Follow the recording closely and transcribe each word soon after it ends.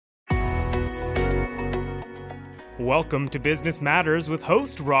Welcome to Business Matters with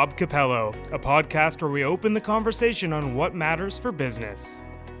host Rob Capello, a podcast where we open the conversation on what matters for business.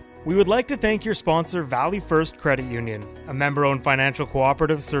 We would like to thank your sponsor, Valley First Credit Union, a member-owned financial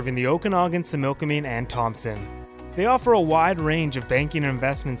cooperative serving the Okanagan, Similkameen, and Thompson. They offer a wide range of banking and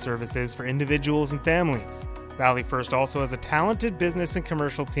investment services for individuals and families. Valley First also has a talented business and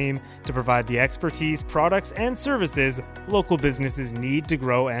commercial team to provide the expertise, products, and services local businesses need to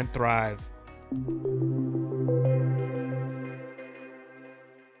grow and thrive.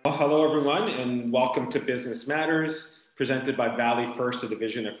 Well, hello, everyone, and welcome to Business Matters, presented by Valley First, a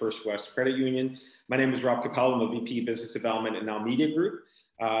division of First West Credit Union. My name is Rob Capello. I'm the VP Business Development at Now Media Group.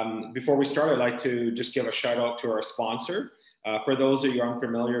 Before we start, I'd like to just give a shout out to our sponsor. For those of you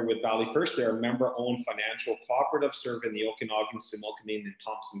unfamiliar with Valley First, they're a member-owned financial cooperative serving the Okanagan, Similkameen, and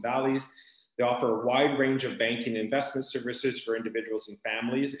Thompson Valleys. They offer a wide range of banking and investment services for individuals and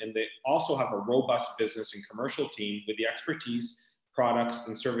families, and they also have a robust business and commercial team with the expertise, products,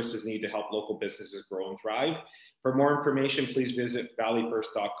 and services needed to help local businesses grow and thrive. For more information, please visit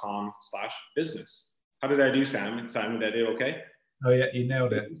valleyfirst.com/business. How did I do, Simon? Simon, did I do okay? Oh yeah, you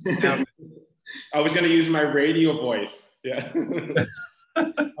nailed it. I was going to use my radio voice. Yeah.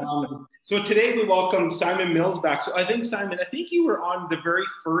 So today we welcome Simon Mills back. So Simon, I think you were on the very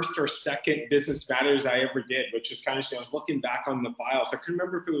first or second Business Matters I ever did, which is kind of, I was looking back on the files. I couldn't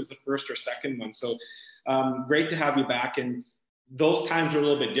remember if it was the first or second one. So great to have you back. And those times are a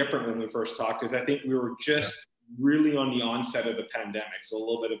little bit different when we first talked, because I think we were just really on the onset of the pandemic. So a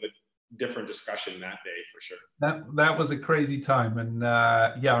little bit of a different discussion that day for sure. That was a crazy time, and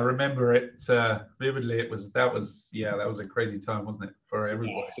I remember it vividly. That was a crazy time, wasn't it, for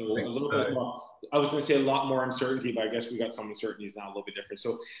everybody? Yeah, so a little bit. Well, I was going to say a lot more uncertainty, but I guess we got some uncertainties now, a little bit different.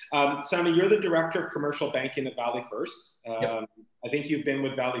 So, Simon, you're the director of commercial banking at Valley First. I think you've been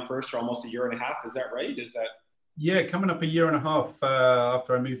with Valley First for almost a year and a half. Is that right? Yeah, coming up a year and a half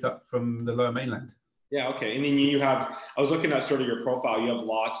after I moved up from the Lower Mainland. Yeah, okay. And then I was looking at sort of your profile. You have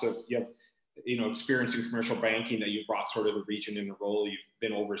experience in commercial banking that you brought sort of the region in a role. You've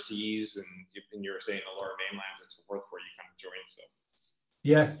been overseas, and you're saying the Lower Mainland and so forth, where you kind of joined. So.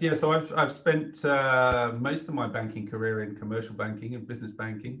 Yes. So I've spent most of my banking career in commercial banking and business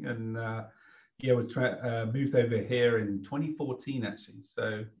banking, and moved over here in 2014 actually.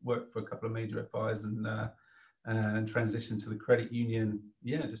 So worked for a couple of major FIs and transitioned to the credit union,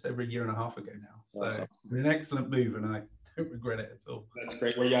 just over a year and a half ago now. So awesome. An excellent move, and I don't regret it at all. That's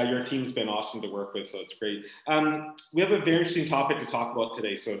great. Well, your team's been awesome to work with, so it's great. We have a very interesting topic to talk about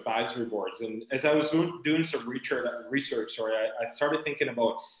today, so advisory boards. And as I was doing some research, I started thinking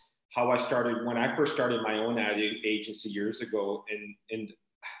about how when I first started my own ad agency years ago, and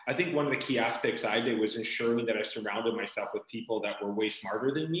I think one of the key aspects I did was ensuring that I surrounded myself with people that were way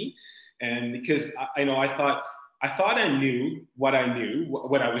smarter than me. And because I thought I knew what I knew,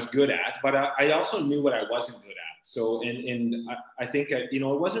 what I was good at, but I also knew what I wasn't good at. So, and I think, it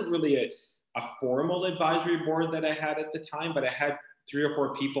wasn't really a formal advisory board that I had at the time, but I had 3 or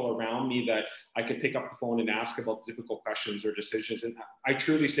 4 people around me that I could pick up the phone and ask about difficult questions or decisions. And I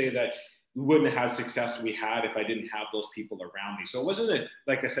truly say that we wouldn't have had success we had if I didn't have those people around me. So it wasn't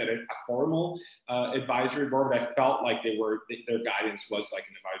like I said, a formal advisory board, but I felt like their guidance was like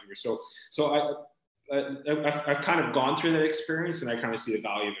an advisory. So I've kind of gone through that experience, and I kind of see the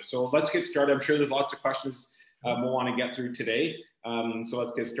value of it. So let's get started. I'm sure there's lots of questions we'll want to get through today. So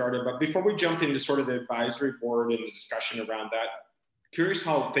let's get started. But before we jump into sort of the advisory board and the discussion around that, curious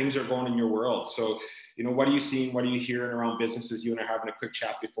how things are going in your world. So, what are you seeing? What are you hearing around businesses? You and I are having a quick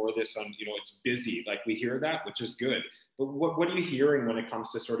chat before this on, it's busy. Like, we hear that, which is good. But what are you hearing when it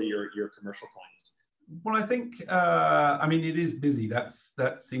comes to sort of your commercial clients? Well, I think, it is busy.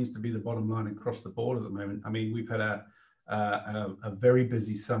 That seems to be the bottom line across the board at the moment. I mean, we've had a very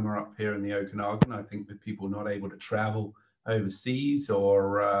busy summer up here in the Okanagan. I think with people not able to travel overseas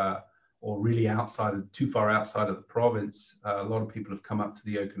or really too far outside of the province, a lot of people have come up to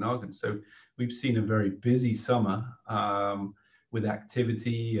the Okanagan. So we've seen a very busy summer with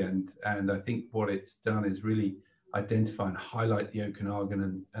activity, and I think what it's done is really identify and highlight the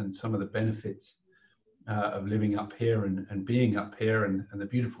Okanagan and some of the benefits of living up here and being up here, and the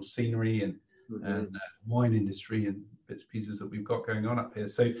beautiful scenery and wine industry and bits and pieces that we've got going on up here.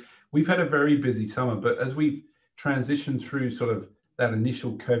 So we've had a very busy summer, but as we've transitioned through sort of that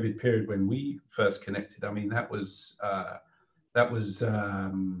initial COVID period when we first connected, I mean,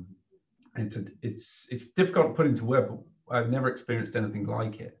 it's difficult to put into word, but I've never experienced anything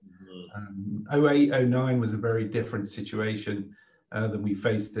like it. 08, 09 was a very different situation than we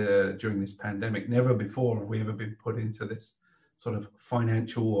faced during this pandemic. Never before have we ever been put into this sort of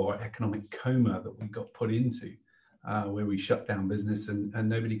financial or economic coma that we got put into. where we shut down business and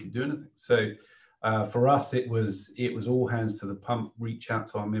nobody could do anything. So for us, it was all hands to the pump, reach out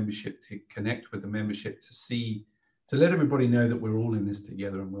to our membership, to connect with the membership, to let everybody know that we're all in this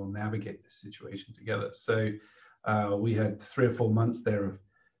together and we'll navigate the situation together. So we had 3 or 4 months there of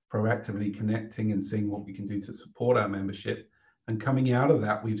proactively connecting and seeing what we can do to support our membership. And coming out of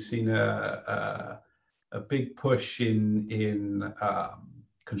that, we've seen a big push in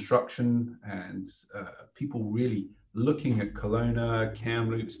construction and people really looking at Kelowna,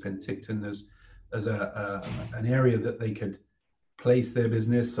 Kamloops, Penticton as an area that they could place their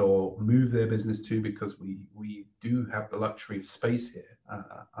business or move their business to, because we do have the luxury of space here,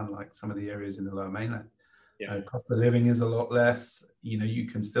 unlike some of the areas in the Lower Mainland. Yeah. Cost of living is a lot less. You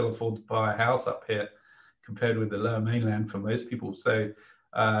can still afford to buy a house up here compared with the Lower Mainland for most people. So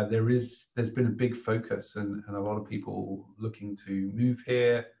there's been a big focus and a lot of people looking to move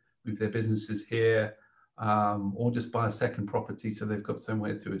here, move their businesses here, or just buy a second property so they've got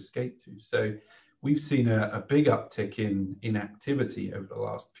somewhere to escape to. So we've seen a big uptick in activity over the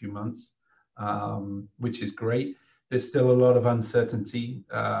last few months, which is great. There's still a lot of uncertainty.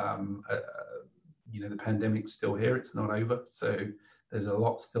 The pandemic's still here, it's not over. So there's a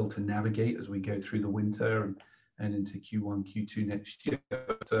lot still to navigate as we go through the winter and into Q1, Q2 next year.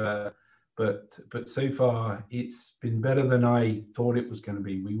 But so far, it's been better than I thought it was going to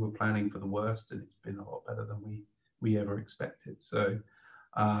be. We were planning for the worst, and it's been a lot better than we ever expected. So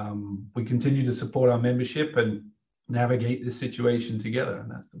we continue to support our membership and navigate this situation together, and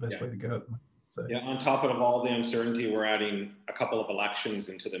that's the best way to go. So yeah, on top of all the uncertainty, we're adding a couple of elections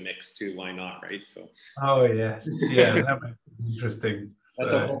into the mix too. Why not, right? So yes, yeah, that might be interesting.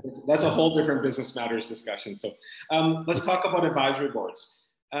 That's a whole different business matters discussion. So let's talk about advisory boards.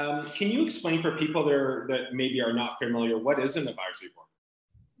 Can you explain for people there that maybe are not familiar, what is an advisory board?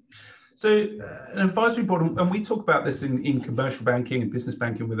 So an advisory board, and we talk about this in commercial banking and business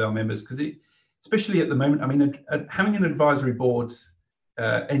banking with our members, because especially at the moment, I mean, having an advisory board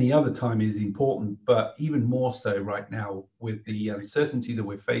any other time is important, but even more so right now with the uncertainty that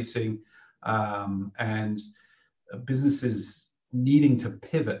we're facing and businesses needing to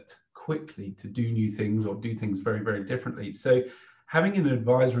pivot quickly to do new things or do things very, very differently. So having an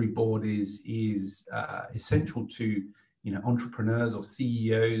advisory board is essential to entrepreneurs or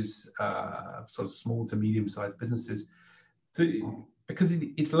CEOs, sort of small to medium-sized businesses, because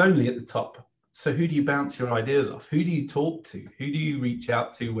it's lonely at the top. So who do you bounce your ideas off? Who do you talk to? Who do you reach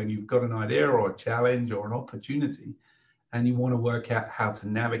out to when you've got an idea or a challenge or an opportunity and you want to work out how to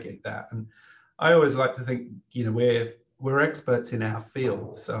navigate that? And I always like to think, we're experts in our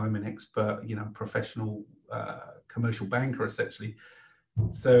field. So I'm an expert, professional commercial banker, essentially.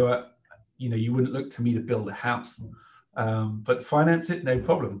 So, you wouldn't look to me to build a house, but finance it, no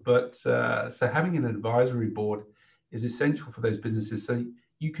problem. But so having an advisory board is essential for those businesses. So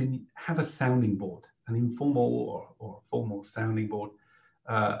you can have a sounding board, an informal or formal sounding board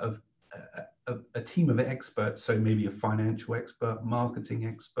of a team of experts. So maybe a financial expert, marketing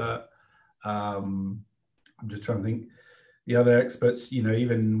expert. I'm just trying to think the other experts,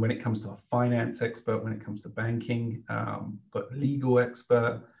 even when it comes to a finance expert, when it comes to banking, but legal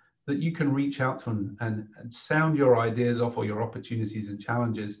expert that you can reach out to and sound your ideas off or your opportunities and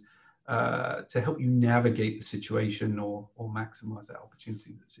challenges to help you navigate the situation or maximize that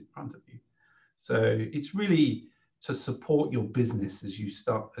opportunity that's in front of you. So it's really to support your business as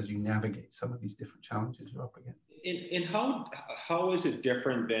you navigate some of these different challenges you're up against. And how is it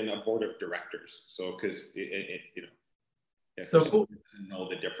different than a board of directors? So because doesn't know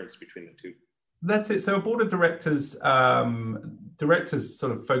the difference between the two. That's it. So a board of directors, directors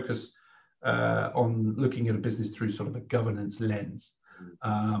sort of focus on looking at a business through sort of a governance lens.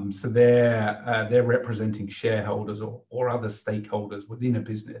 So they're representing shareholders or other stakeholders within a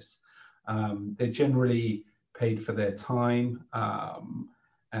business. They're generally paid for their time,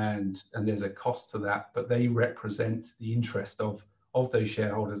 and there's a cost to that, but they represent the interest of those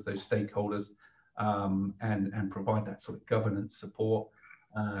shareholders, those stakeholders, and provide that sort of governance support.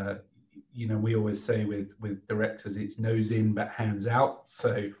 We always say with directors, it's nose in but hands out.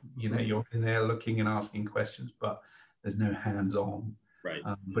 So you're in there looking and asking questions, but there's no hands on. Right.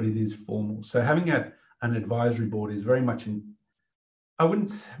 But it is formal. So having an advisory board is very much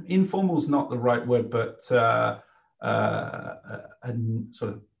informal is not the right word, but sort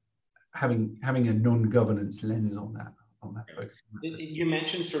of having a non-governance lens on that focus. You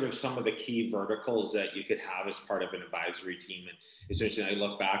mentioned sort of some of the key verticals that you could have as part of an advisory team. And essentially, I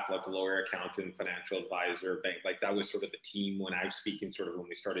look back, like lawyer, accountant, financial advisor, bank, like that was sort of the team when I was speaking, sort of when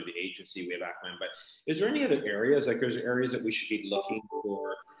we started the agency way back when. But is there any other areas, like there's areas that we should be looking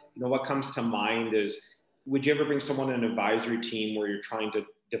for? What comes to mind is would you ever bring someone on an advisory team where you're trying to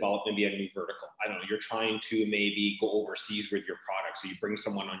develop maybe a new vertical? I don't know, you're trying to maybe go overseas with your product, so you bring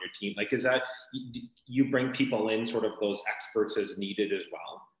someone on your team. Like, is that, you bring people in, sort of those experts as needed as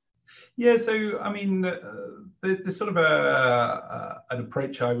well? Yeah, so I mean, the sort of an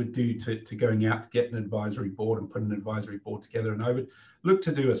approach I would do to going out to get an advisory board and put an advisory board together, and I would look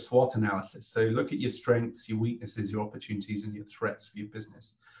to do a SWOT analysis. So look at your strengths, your weaknesses, your opportunities, and your threats for your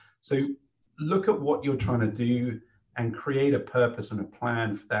business. So look at what you're trying to do and create a purpose and a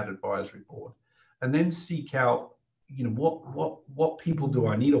plan for that advisory board, and then seek out, you know, what people do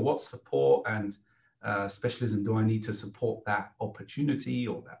I need, or what support and specialism do I need to support that opportunity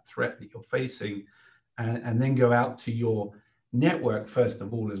or that threat that you're facing, and then go out to your network first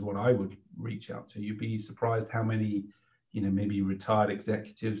of all is what I would reach out to. You'd be surprised how many, you know, maybe retired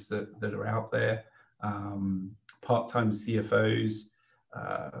executives that are out there, part-time CFOs,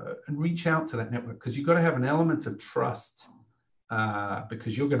 and reach out to that network, because you've got to have an element of trust,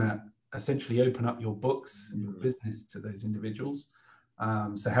 because you're going to essentially open up your books and your business to those individuals.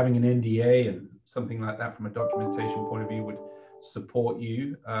 So having an NDA and something like that from a documentation point of view would support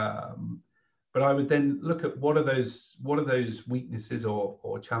you. But I would then look at what are those weaknesses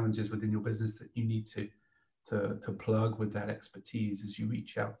or challenges within your business that you need to plug with that expertise as you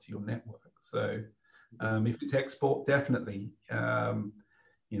reach out to your network. So if it's export, definitely,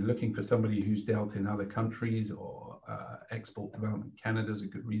 you know, looking for somebody who's dealt in other countries, or Export Development Canada is a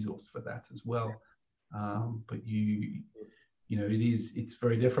good resource for that as well. But you know, it's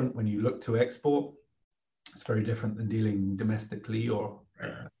very different when you look to export. It's very different than dealing domestically or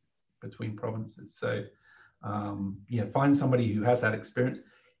between provinces. So yeah, find somebody who has that experience.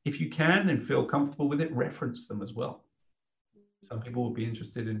 If you can and feel comfortable with it, reference them as well. Some people will be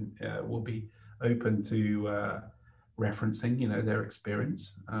interested in, will be open to referencing, you know, their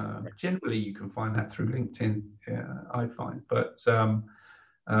experience. Generally, you can find that through LinkedIn, I find. But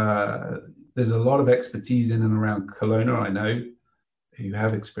there's a lot of expertise in and around Kelowna, I know, who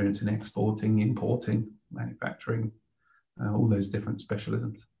have experience in exporting, importing, manufacturing, all those different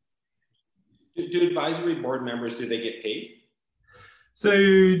specialisms. Do advisory board members, do they get paid?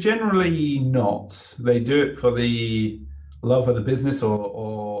 So generally not. They do it for the love of the business,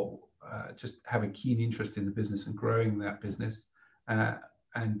 or just have a keen interest in the business and growing that business,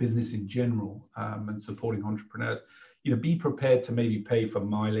 and business in general, and supporting entrepreneurs. You know, be prepared to maybe pay for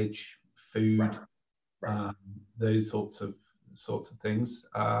mileage, food, those sorts of things.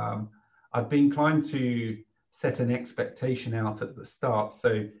 I'd be inclined to set an expectation out at the start.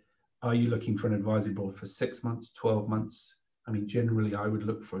 So are you looking for an advisory board for 6 months, 12 months? I mean, generally I would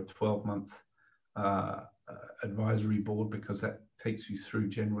look for a 12-month advisory board, because that takes you through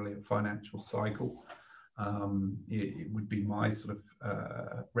generally a financial cycle. It would be my sort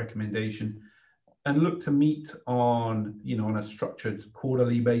of recommendation. And look to meet on, you know, on a structured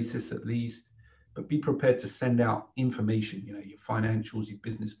quarterly basis at least, but be prepared to send out information, you know, your financials, your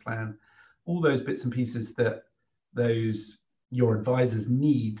business plan, all those bits and pieces that your advisors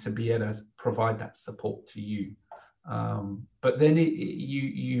need to be able to provide that support to you. But then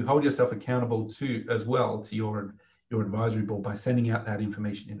you hold yourself accountable to as well to your advisory board by sending out that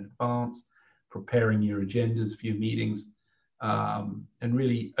information in advance, preparing your agendas for your meetings, and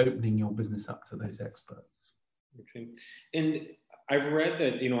really opening your business up to those experts. Okay. And I've read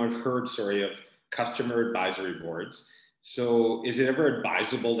that, you know, I've heard, sorry, of customer advisory boards. So is it ever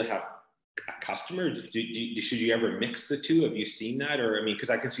advisable to have a customer? Should you ever mix the two? Have you seen that? Or, I mean, because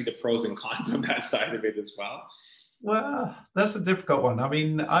I can see the pros and cons on that side of it as well. Well, that's a difficult one. I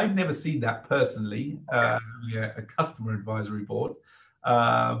mean, I've never seen that personally, a customer advisory board.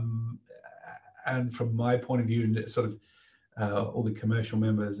 And from my point of view, and sort of all the commercial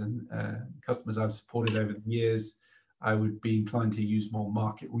members and customers I've supported over the years, I would be inclined to use more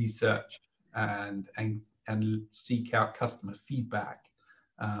market research and seek out customer feedback,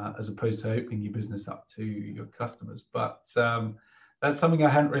 as opposed to opening your business up to your customers. But that's something I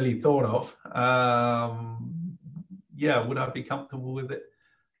hadn't really thought of. Yeah, would I be comfortable with it?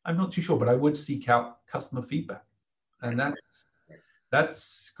 I'm not too sure, but I would seek out customer feedback, and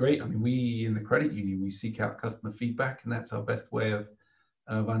that's great. I mean, we in the credit union, we seek out customer feedback, and that's our best way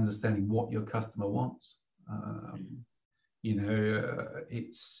of understanding what your customer wants. You know,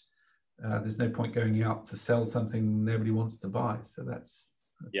 it's there's no point going out to sell something nobody wants to buy. So that's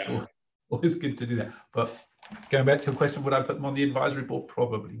always good to do that. But going back to your question, would I put them on the advisory board?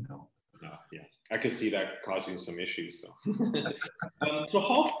 Probably not. Yeah, I could see that causing some issues. So, so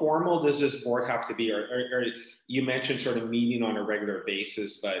how formal does this board have to be? Or you mentioned sort of meeting on a regular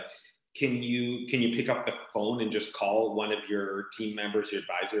basis, but can you pick up the phone and just call one of your team members, your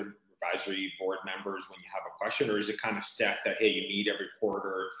advisor, advisory board members when you have a question, or is it kind of set that, hey, you meet every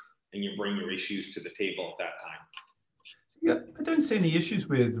quarter and you bring your issues to the table at that time? Yeah, I don't see any issues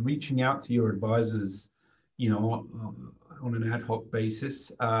with reaching out to your advisors, on an ad hoc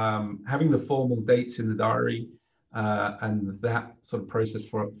basis. Having the formal dates in the diary and that sort of process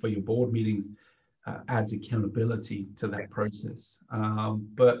for your board meetings adds accountability to that process.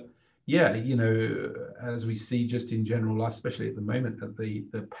 But yeah, as we see just in general life, especially at the moment, at the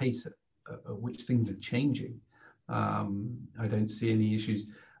pace at which things are changing, I don't see any issues.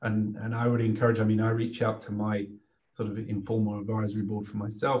 And I would encourage, I reach out to my sort of informal advisory board for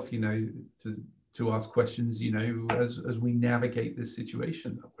myself, to ask questions, as we navigate this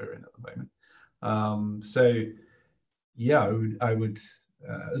situation that we're in at the moment. So yeah, I would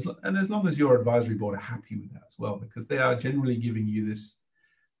as long as your advisory board are happy with that as well, because they are generally giving you this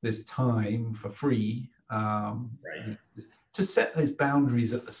time for free, right. To set those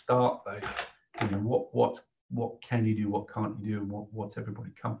boundaries at the start, though. What can you do, what can't you do, and what's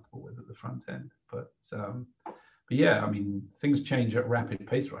everybody comfortable with at the front end. But yeah, things change at rapid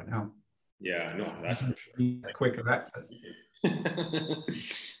pace right now. Yeah, no, that's for sure. Quicker access.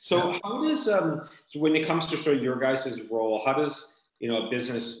 So how does so when it comes to sort of your guys' role, how does a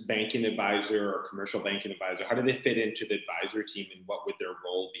business banking advisor or commercial banking advisor, how do they fit into the advisory team, and what would their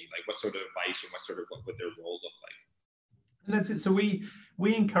role be? Like, what sort of advice and what would their role look like? And that's it. So we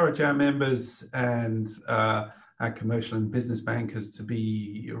encourage our members and our commercial and business bankers to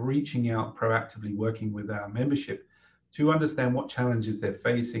be reaching out proactively, working with our membership to understand what challenges they're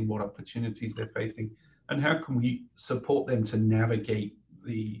facing, what opportunities they're facing, and how can we support them to navigate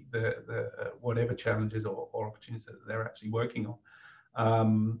the whatever challenges or opportunities that they're actually working on.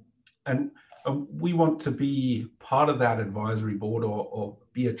 And we want to be part of that advisory board or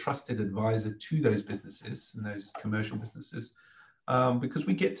be a trusted advisor to those businesses and those commercial businesses, because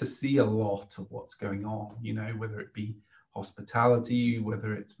we get to see a lot of what's going on, whether it be hospitality,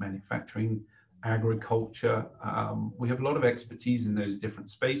 whether it's manufacturing, agriculture. We have a lot of expertise in those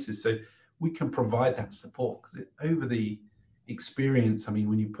different spaces, so we can provide that support, because over the experience,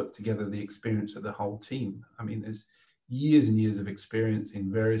 when you put together the experience of the whole team, there's years and years of experience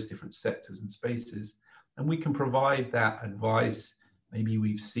in various different sectors and spaces, and we can provide that advice. Maybe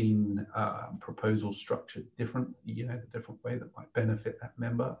we've seen proposals structured different, a different way that might benefit that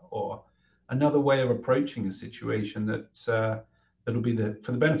member, or another way of approaching a situation that'll be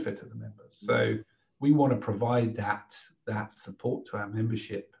for the benefit of the members. So we want to provide that support to our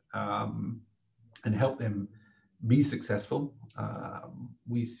membership and help them be successful.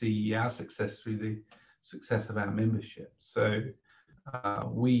 We see our success through the success of our membership. So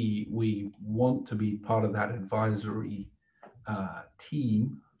we want to be part of that advisory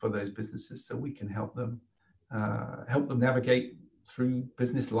team for those businesses, so we can help them navigate through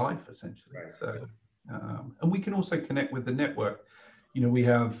business life, essentially. Right. So and we can also connect with the network. We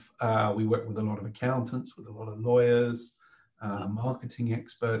work with a lot of accountants, with a lot of lawyers, marketing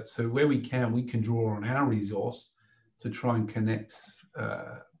experts. So where we can draw on our resource to try and connect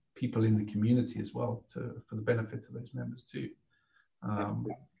people in the community as well, for the benefit of those members too.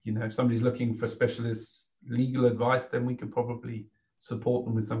 If somebody's looking for specialist legal advice, then we can probably support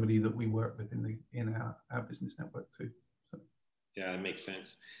them with somebody that we work with in our business network too. So. Yeah, it makes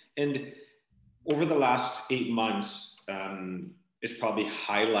sense. And over the last 8 months, it's probably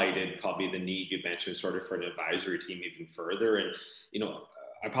highlighted the need you mentioned sort of for an advisory team even further. And,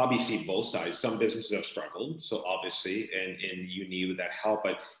 I probably see both sides. Some businesses have struggled, so obviously, and you need that help.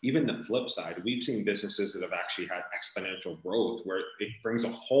 But even the flip side, we've seen businesses that have actually had exponential growth, where it brings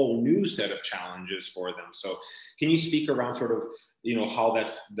a whole new set of challenges for them. So can you speak around sort of, how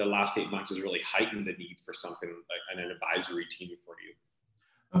that's the last 8 months has really heightened the need for something like an advisory team for you?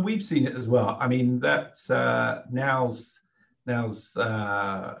 And we've seen it as well. That's now's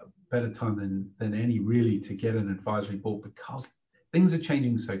better time than any really to get an advisory board, because things are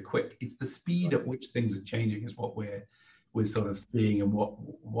changing so quick. It's the speed at which things are changing is what we're sort of seeing, and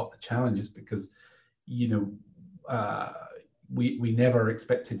what the challenge is, because we never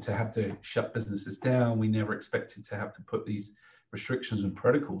expected to have to shut businesses down. We never expected to have to put these restrictions and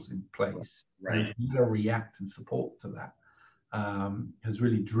protocols in place. Right. And to react and support to that has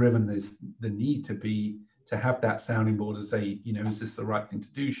really driven the need to have that sounding board to say, is this the right thing to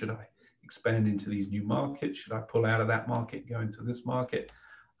do? Should I expand into these new markets? Should I pull out of that market, go into this market?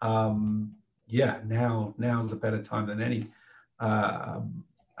 Now's a better time than any.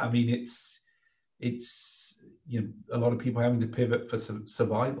 It's a lot of people having to pivot for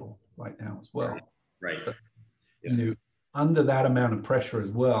survival right now as well. Right. So, under that amount of pressure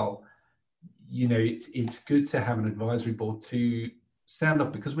as well, it's good to have an advisory board to sound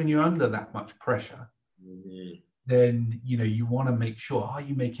off, because when you're under that much pressure, then, you want to make sure, are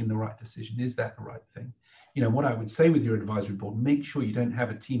you making the right decision? Is that the right thing? What I would say with your advisory board, make sure you don't have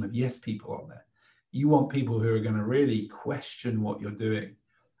a team of yes people on there. You want people who are going to really question what you're doing,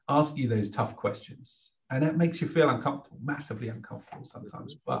 ask you those tough questions. And that makes you feel uncomfortable, massively uncomfortable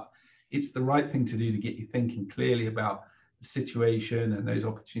sometimes, but it's the right thing to do to get you thinking clearly about the situation and those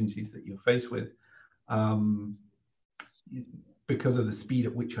opportunities that you're faced with, because of the speed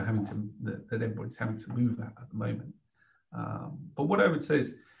at which you're having to, that everybody's having to move at the moment. But what I would say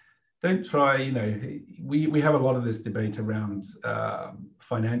is, don't try, we have a lot of this debate around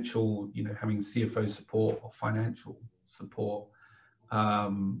financial, having CFO support or financial support.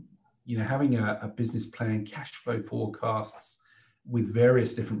 Having a business plan, cash flow forecasts with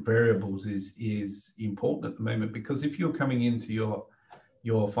various different variables is important at the moment, because if you're coming into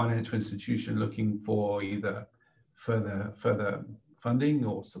your financial institution looking for either further funding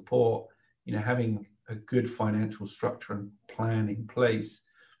or support, having a good financial structure and plan in place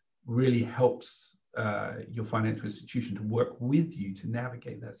really helps your financial institution to work with you to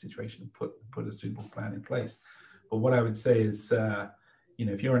navigate that situation and put a suitable plan in place. But what I would say is,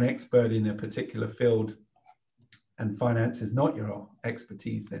 if you're an expert in a particular field and finance is not your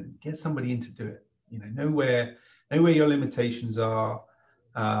expertise, then get somebody in to do it. Know where your limitations are,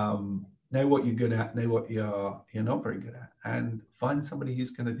 know what you're good at, know what you're not very good at, and find somebody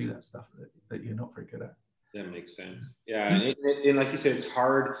who's going to do that stuff that you're not very good at. That makes sense. Yeah, and like you said, it's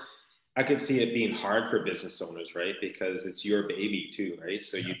hard. I could see it being hard for business owners, right? Because it's your baby too, right?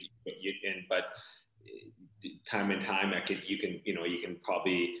 So but time and time, you can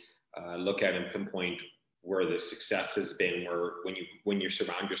probably look at and pinpoint where the success has been, when you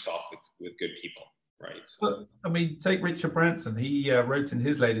surround yourself with good people, right? So, take Richard Branson. He wrote in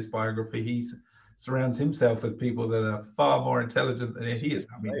his latest biography, he surrounds himself with people that are far more intelligent than he is.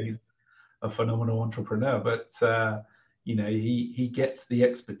 He's a phenomenal entrepreneur, but he gets the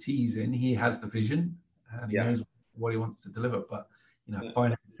expertise in. He has the vision, and he knows what he wants to deliver. But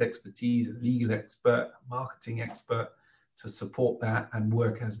finance expertise, a legal expert, a marketing expert to support that and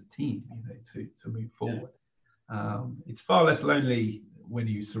work as a team, to move forward. It's far less lonely when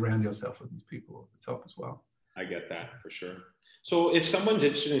you surround yourself with these people at the top as well. I get that for sure. So if someone's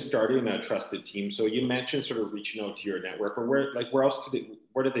interested in starting a trusted team, so you mentioned sort of reaching out to your network, or where else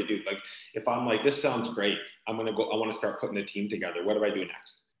where do they do? Like, if I'm like, this sounds great, I want to start putting a team together, what do I do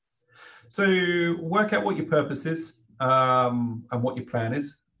next? So work out what your purpose is, and what your plan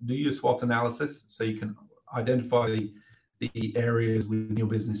is. Do your SWOT analysis so you can identify the areas within your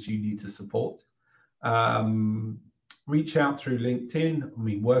business you need to support. Reach out through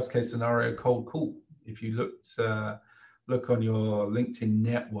LinkedIn. Worst case scenario, cold call. If you look on your LinkedIn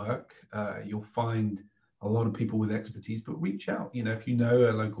network, you'll find a lot of people with expertise, but reach out. If you know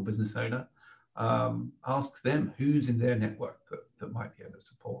a local business owner, ask them who's in their network that might be able to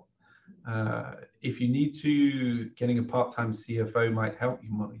support. If you need to, getting a part-time CFO might help you.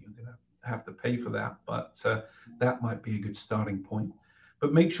 You're going to have to pay for that, but that might be a good starting point.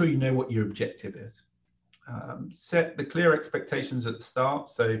 But make sure you know what your objective is. Set the clear expectations at the start.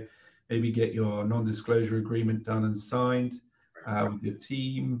 So maybe get your non-disclosure agreement done and signed with your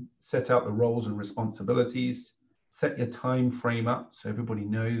team. Set out the roles and responsibilities. Set your time frame up so everybody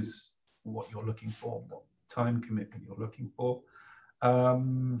knows what you're looking for, what time commitment you're looking for.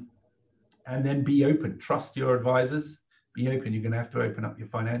 And then be open. Trust your advisors. Be open. You're going to have to open up your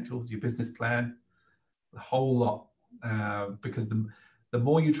financials, your business plan, the whole lot. Because the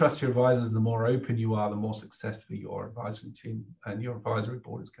more you trust your advisors and the more open you are, the more successful your advisory team and your advisory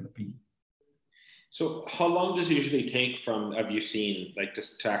board is going to be. So how long does it usually take have you seen, like,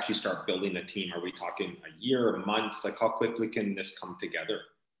 to actually start building a team? Are we talking a year, months? Like, how quickly can this come together?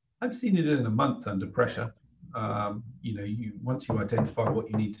 I've seen it in a month under pressure. Once you identify what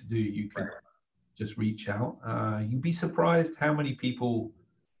you need to do, you can just reach out. You'd be surprised how many people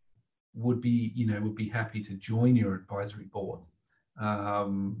would be happy to join your advisory board. A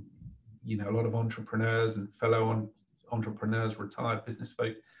lot of entrepreneurs and fellow entrepreneurs, retired business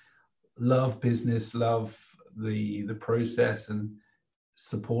folk, love business, love the process and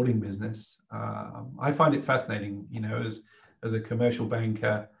supporting business. I find it fascinating, as a commercial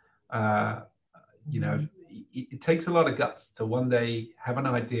banker, it takes a lot of guts to one day have an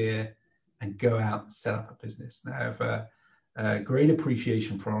idea and go out and set up a business. And I have a great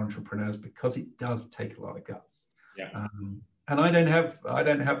appreciation for entrepreneurs because it does take a lot of guts. Yeah. And I don't have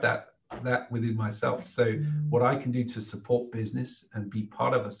that within myself. So what I can do to support business and be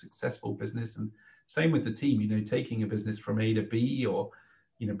part of a successful business, and same with the team, taking a business from A to B, or,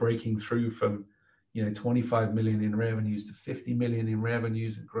 breaking through from, 25 million in revenues to 50 million in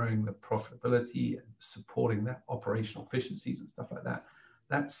revenues, and growing the profitability and supporting that operational efficiencies and stuff like that.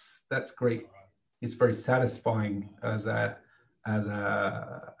 That's great. It's very satisfying as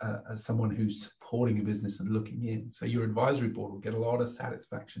someone who's supporting a business and looking in. So your advisory board will get a lot of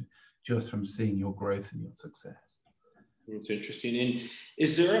satisfaction just from seeing your growth and your success. It's interesting. And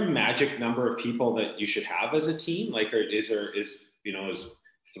is there a magic number of people that you should have as a team? Like, or is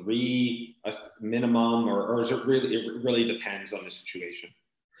 3 a minimum, or is it really depends on the situation?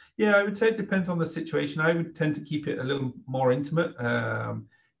 Yeah, I would say it depends on the situation. I would tend to keep it a little more intimate.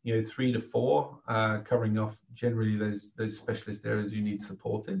 3 to 4, covering off generally those specialist areas you need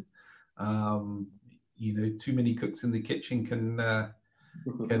support in. Too many cooks in the kitchen can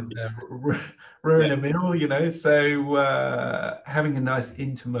ruin a meal. So having a nice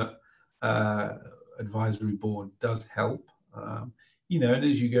intimate advisory board does help. And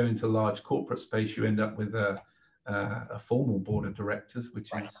as you go into large corporate space, you end up with a formal board of directors,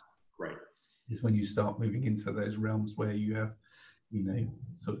 which is when you start moving into those realms where you have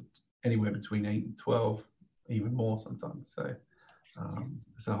sort of anywhere between 8 and 12, even more sometimes. So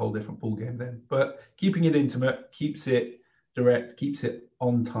it's a whole different ball game then. But keeping it intimate keeps it direct, keeps it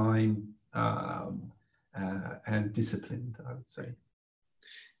on time, and disciplined, I would say.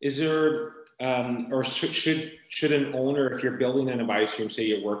 Is there, or should an owner, if you're building an advisory firm, say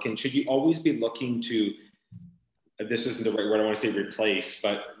you're working, should you always be looking to, this isn't the right word, I want to say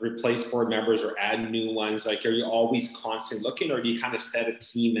replace board members or add new ones? Like, are you always constantly looking, or do you kind of set a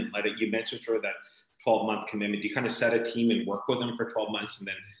team and let it, you mentioned sort of that 12-month commitment, do you kind of set a team and work with them for 12 months and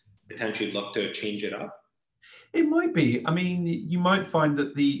then potentially look to change it up? It might be. I mean, you might find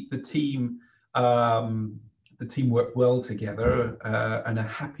that the team work well together and are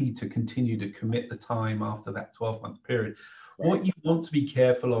happy to continue to commit the time after that 12-month period. Right. What you want to be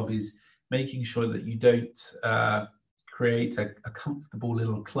careful of is making sure that you don't create a comfortable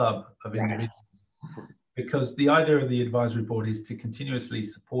little club of individuals. Because the idea of the advisory board is to continuously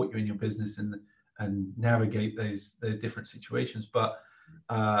support you in your business and navigate those different situations. But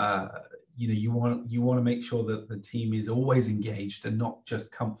you want to make sure that the team is always engaged and not just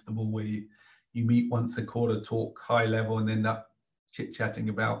comfortable where you meet once a quarter, talk high level, and end up chit-chatting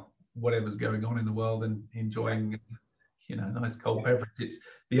about whatever's going on in the world and enjoying a nice cold beverage.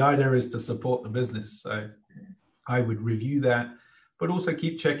 The idea is to support the business. So I would review that, but also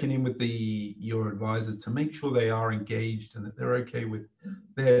keep checking in with your advisors to make sure they are engaged and that they're okay with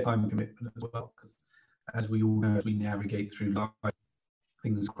their time commitment as well. Because as we all know, as we navigate through life,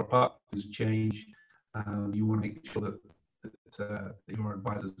 things crop up, things change. You want to make sure that your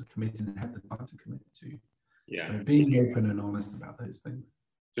advisors are committed and have the time to commit to. Yeah. So being open and honest about those things.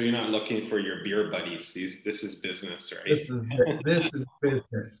 So you're not looking for your beer buddies. This is business, right? This is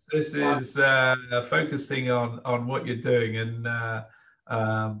business. This is focusing on what you're doing, and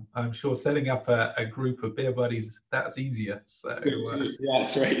I'm sure setting up a group of beer buddies, that's easier. So yeah,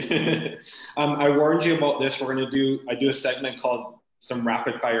 that's right. I warned you about this. I do a segment called some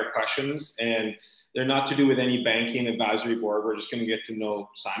rapid fire questions, and they're not to do with any banking advisory board. We're just going to get to know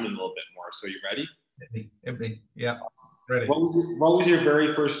Simon a little bit more. So you ready? Yeah, ready. What was your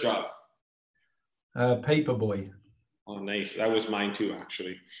very first job? Paperboy. Oh, nice. That was mine too,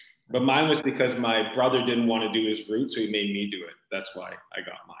 actually. But mine was because my brother didn't want to do his route, so he made me do it. That's why I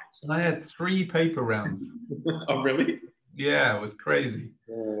got mine. So. I had 3 paper rounds. Oh, really? Yeah, it was crazy.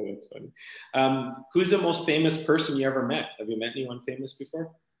 Oh, that's funny. Who's the most famous person you ever met? Have you met anyone famous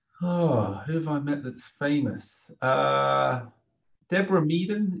before? Oh, who have I met that's famous? Deborah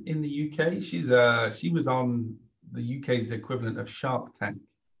Meaden in the UK. She was on the UK's equivalent of Shark Tank.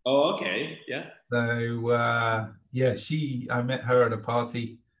 Oh, okay. Yeah. So I met her at a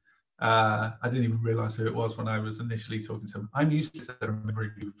party. I didn't even realize who it was when I was initially talking to him. I'm used to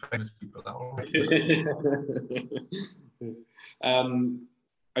remembering who famous people are.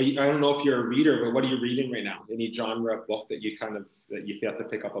 I don't know if you're a reader, but what are you reading right now? Any genre of book that you have to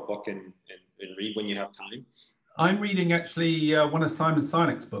pick up a book and read when you have time? I'm reading actually one of Simon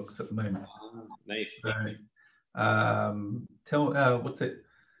Sinek's books at the moment. Nice. So, what's it?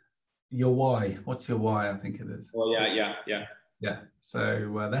 Your Why. What's Your Why? I think it is. Oh yeah.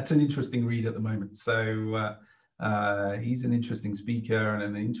 So that's an interesting read at the moment. So he's an interesting speaker and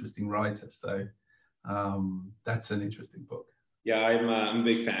an interesting writer. So that's an interesting book. Yeah, I'm a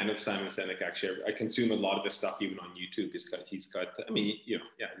big fan of Simon Sinek. Actually, I consume a lot of his stuff even on YouTube. He's got. I mean,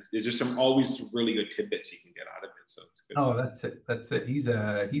 there's just some always really good tidbits you can get out of it. So it's good. Oh, that's it.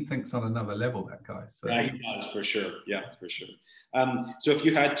 He thinks on another level, that guy. So. Yeah, he does for sure. Yeah, for sure. So if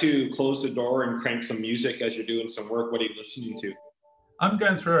you had to close the door and crank some music as you're doing some work, what are you listening to? I'm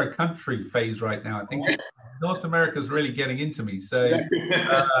going through a country phase right now. I think North America's really getting into me. So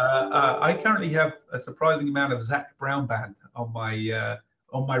I currently have a surprising amount of Zac Brown Band on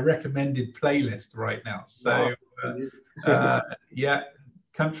my recommended playlist right now. So yeah,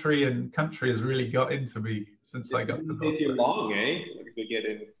 country has really got into me since I got to North America. Take you long, eh? To get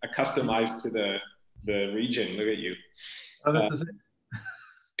customized to the region. Look at you. Oh, this is it.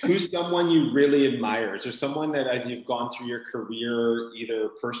 Who's someone you really admire? Is there someone that, as you've gone through your career, either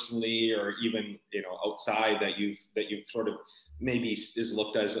personally or even outside, that you've sort of maybe is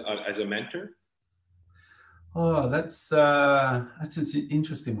looked as a mentor? Oh, that's an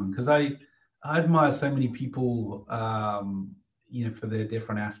interesting one, because I admire so many people, for their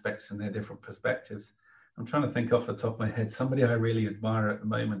different aspects and their different perspectives. I'm trying to think off the top of my head somebody I really admire at the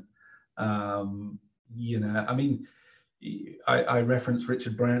moment. I mean, I referenced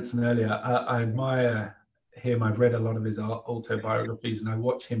Richard Branson earlier. I admire him. I've read a lot of his autobiographies, and I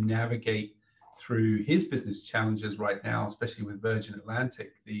watch him navigate through his business challenges right now, especially with Virgin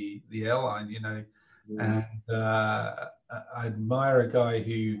Atlantic, the airline. And I admire a guy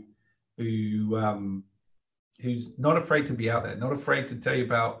who's not afraid to be out there, not afraid to tell you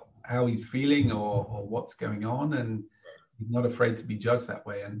about how he's feeling or what's going on, and he's not afraid to be judged that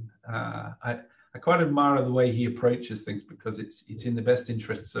way. And I quite admire the way he approaches things, because it's in the best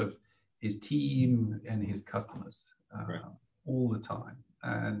interests of his team and his customers all the time.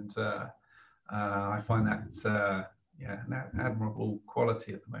 And I find that's an admirable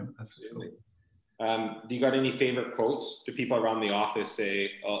quality at the moment. That's for sure. Do you got any favorite quotes? Do people around the office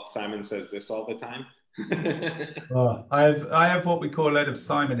say, "Oh, Simon says this all the time"? Well, I have what we call a lot of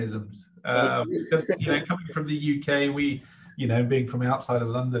Simonisms. Because, coming from the UK, we, being from outside of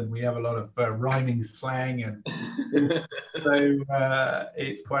London, we have a lot of rhyming slang, and so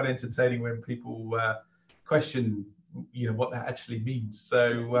it's quite entertaining when people question, what that actually means.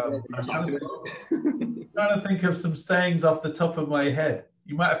 So I'm trying to think of some sayings off the top of my head.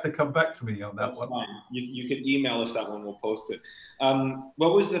 You might have to come back to me on that. That's one. Fine. You can email us that one. We'll post it.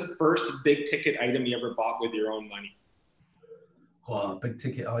 What was the first big ticket item you ever bought with your own money? Oh, big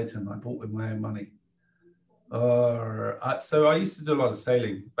ticket item I bought with my own money. So I used to do a lot of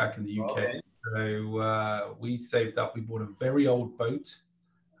sailing back in the UK. Okay. So we saved up. We bought a very old boat,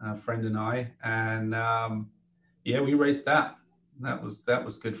 a friend and I, and we raced that. That was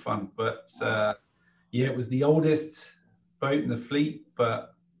good fun. But it was the oldest boat in the fleet,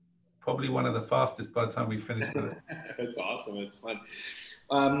 but probably one of the fastest by the time we finished with it. That's awesome. It's fun.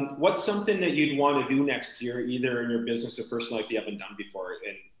 What's something that you'd want to do next year, either in your business or personal life, you haven't done before?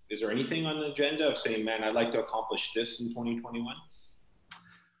 And is there anything on the agenda of saying, man, I'd like to accomplish this in 2021?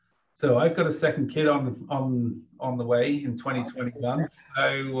 So I've got a second kid on the way in 2021.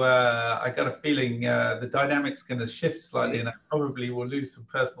 So I got a feeling the dynamic's going to shift slightly, and I probably will lose some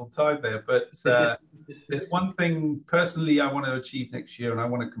personal time there. But there's one thing personally I want to achieve next year, and I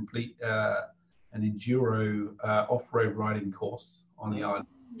want to complete an enduro off-road riding course on the island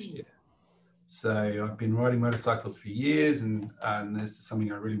next year. So I've been riding motorcycles for years, and this is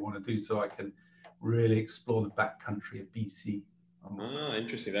something I really want to do, so I can really explore the backcountry of BC. Oh,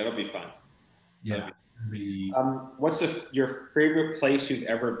 interesting. That'll be fun. Yeah. What's your favorite place you've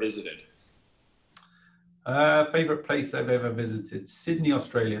ever visited? Favorite place I've ever visited? Sydney,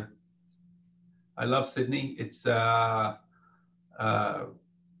 Australia. I love Sydney. It's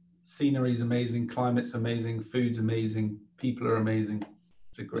scenery's amazing, climate's amazing, food's amazing, people are amazing.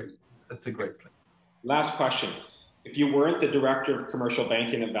 It's a great place. Last question. If you weren't the director of commercial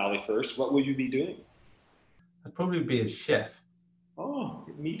banking at Valley First, what would you be doing? I'd probably be a chef. Oh,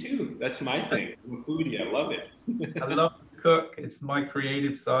 me too. That's my thing. I'm a foodie. I love it. I love to cook. It's my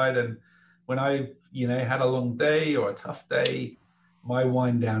creative side. And when I've, had a long day or a tough day, my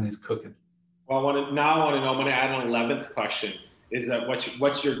wind down is cooking. Well, I want to know, I'm going to add an 11th question. Is that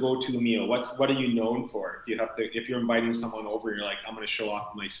what's your go-to meal? What are you known for? If you're inviting someone over and you're like, I'm going to show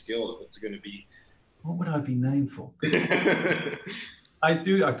off my skills, what's it going to be? What would I be known for?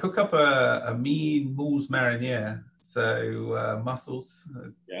 I cook up a mean moules marinière. So mussels.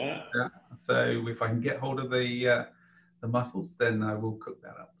 Yeah. So if I can get hold of the mussels, then I will cook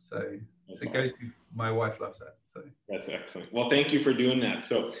that up. So it goes. My wife loves that. So that's excellent. Well, thank you for doing that.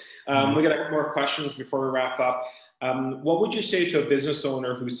 So we got more questions before we wrap up. What would you say to a business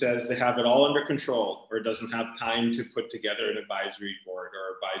owner who says they have it all under control or doesn't have time to put together an advisory board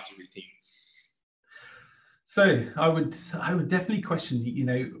or advisory team? So I would definitely question,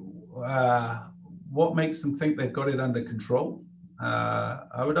 what makes them think they've got it under control?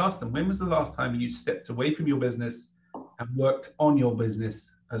 I would ask them, when was the last time you stepped away from your business and worked on your business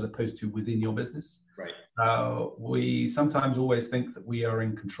as opposed to within your business? Right. We sometimes always think that we are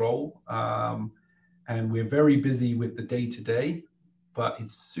in control, and we're very busy with the day-to-day, but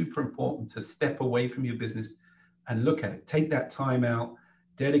it's super important to step away from your business and look at it. Take that time out,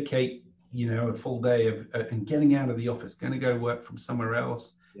 dedicate, a full day of and getting out of the office, going to go work from somewhere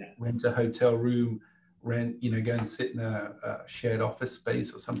else, rent a hotel room, go and sit in a shared office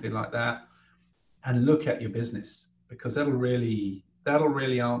space or something like that, and look at your business, because that'll really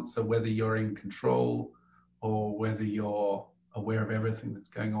answer whether you're in control or whether you're aware of everything that's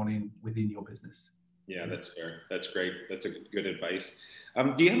going on within your business. Yeah, that's fair. That's great. That's a good advice.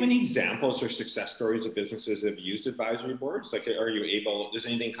 Do you have any examples or success stories of businesses that have used advisory boards? Like, does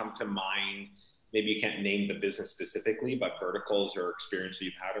anything come to mind? Maybe you can't name the business specifically, but verticals or experience that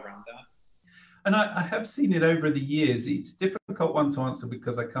you've had around that? And I have seen it over the years. It's a difficult one to answer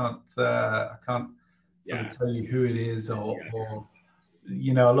because I can't sort of tell you who it is or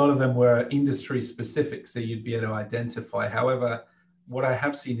a lot of them were industry specific, so you'd be able to identify. However, what I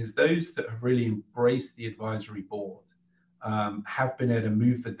have seen is those that have really embraced the advisory board have been able to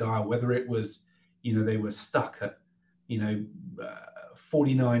move the dial, whether it was, they were stuck at,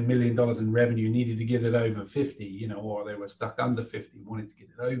 $49 million in revenue, needed to get it over 50, or they were stuck under 50, wanted to get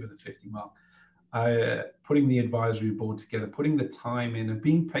it over the 50 mark. Putting the advisory board together, putting the time in and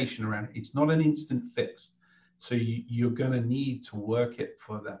being patient around it. It's not an instant fix. So you're going to need to work it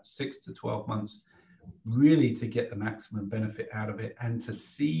for that 6 to 12 months, really to get the maximum benefit out of it and to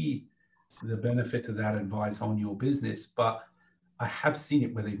see the benefit of that advice on your business. But I have seen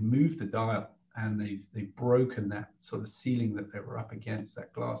it where they've moved the dial and they've broken that sort of ceiling that they were up against,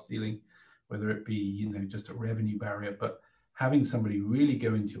 that glass ceiling, whether it be, just a revenue barrier, but having somebody really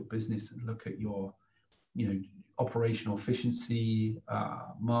go into your business and look at your, operational efficiency,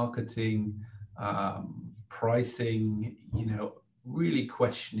 marketing, pricing, really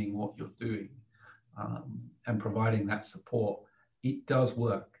questioning what you're doing, and providing that support. It does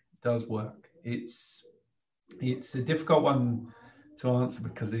work. It does work. It's a difficult one to answer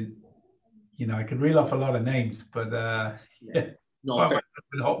because I could reel off a lot of names, but hot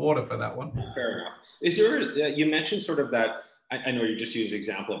water for that one. Fair enough. Is there? You mentioned sort of that. I know you just used the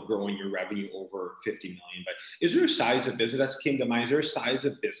example of growing your revenue over 50 million, but is there a size of business that came to mind? Is there a size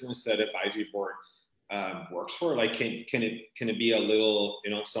of business that advisory board works for? Like, can it be a little,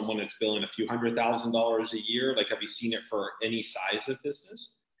 someone that's billing a few $100,000 a year? Like, have you seen it for any size of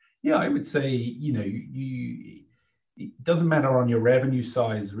business? Yeah, I would say, it doesn't matter on your revenue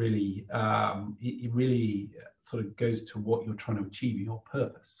size, really. It really sort of goes to what you're trying to achieve, your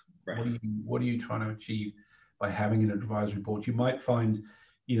purpose. Right. What are you trying to achieve by having an advisory board? You might find,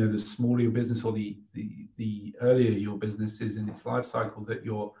 the smaller your business or the earlier your business is in its life cycle, that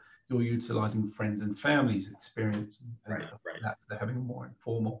you're utilizing friends and family's experience and stuff like that. So they're having a more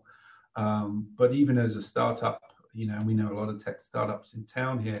informal. But even as a startup, we know a lot of tech startups in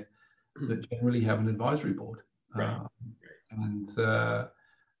town here that generally have an advisory board. And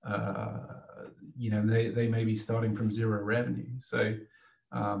they may be starting from zero revenue. So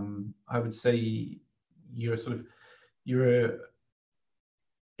I would say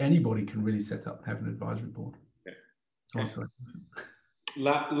anybody can really set up and have an advisory board. Okay.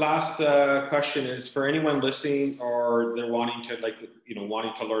 Last question is for anyone listening, or they're wanting to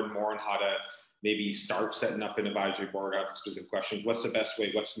learn more on how to maybe start setting up an advisory board. I have specific questions. What's the best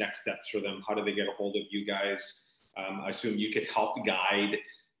way? What's next steps for them? How do they get a hold of you guys? I assume you could help guide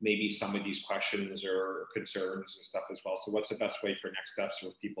maybe some of these questions or concerns and stuff as well. So what's the best way for next steps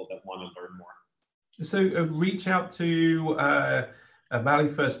for people that want to learn more? So reach out to a Valley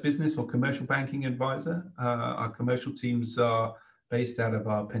First Business or Commercial Banking Advisor. Our commercial teams are based out of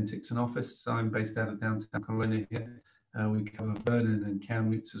our Penticton office. I'm based out of downtown Kelowna here. We cover Vernon and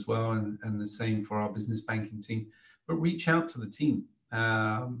Kamloops as well, and the same for our business banking team. But reach out to the team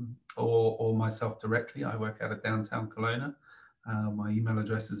or myself directly. I work out of downtown Kelowna. My email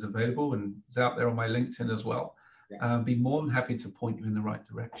address is available and it's out there on my LinkedIn as well. Be more than happy to point you in the right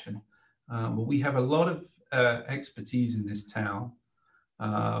direction. But we have a lot of expertise in this town.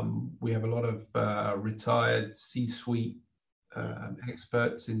 We have a lot of retired C-suite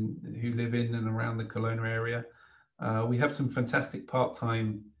experts who live in and around the Kelowna area. We have some fantastic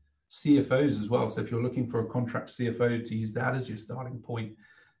part-time CFOs as well. So if you're looking for a contract CFO to use that as your starting point,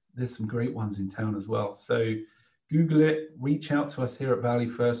 there's some great ones in town as well. So Google it, reach out to us here at Valley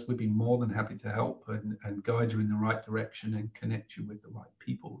First. We'd be more than happy to help and guide you in the right direction and connect you with the right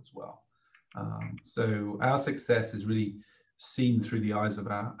people as well. So our success is really seen through the eyes of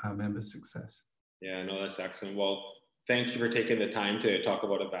our members' success. Yeah, no, that's excellent. Well, thank you for taking the time to talk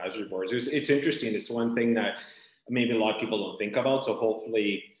about advisory boards. It's interesting. It's one thing that maybe a lot of people don't think about. So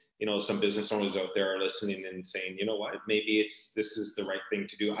hopefully, some business owners out there are listening and saying, you know what, maybe this is the right thing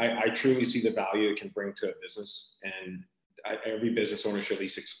to do. I truly see the value it can bring to a business, and every business owner should at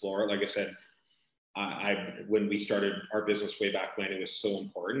least explore it. Like I said, when we started our business way back when, it was so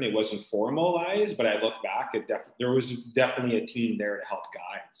important. It wasn't formalized, but I look back, there was definitely a team there to help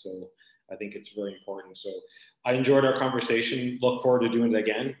guide. So I think it's very important. So I enjoyed our conversation. Look forward to doing it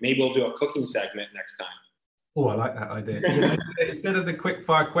again. Maybe we'll do a cooking segment next time. Oh, I like that idea. Instead of the quick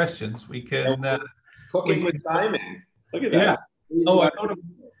fire questions, we can cooking with Simon. Look at that. Yeah. Oh, I thought of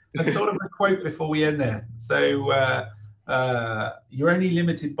a quote before we end there. So you're only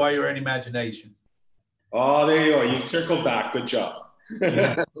limited by your own imagination. Oh, there you go. You circled back. Good job.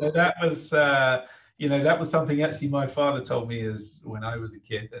 Yeah, so that was something actually my father told me as when I was a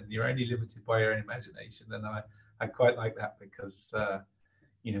kid, and you're only limited by your own imagination. And I quite like that because,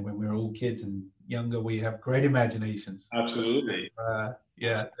 when we're all kids and younger, we have great imaginations. Absolutely. So,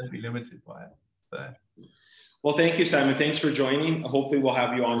 don't be limited by it. So. Well, thank you, Simon. Thanks for joining. Hopefully we'll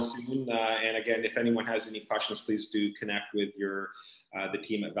have you on soon. And again, if anyone has any questions, please do connect with the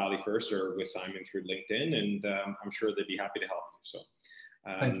team at Valley First or with Simon through LinkedIn, and I'm sure they'd be happy to help you.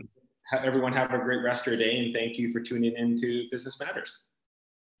 So everyone have a great rest of your day, and thank you for tuning in to Business Matters.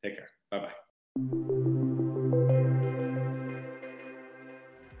 Take care. Bye-bye.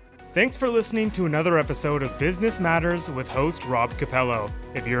 Thanks for listening to another episode of Business Matters with host Rob Capello.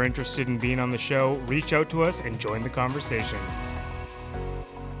 If you're interested in being on the show, reach out to us and join the conversation.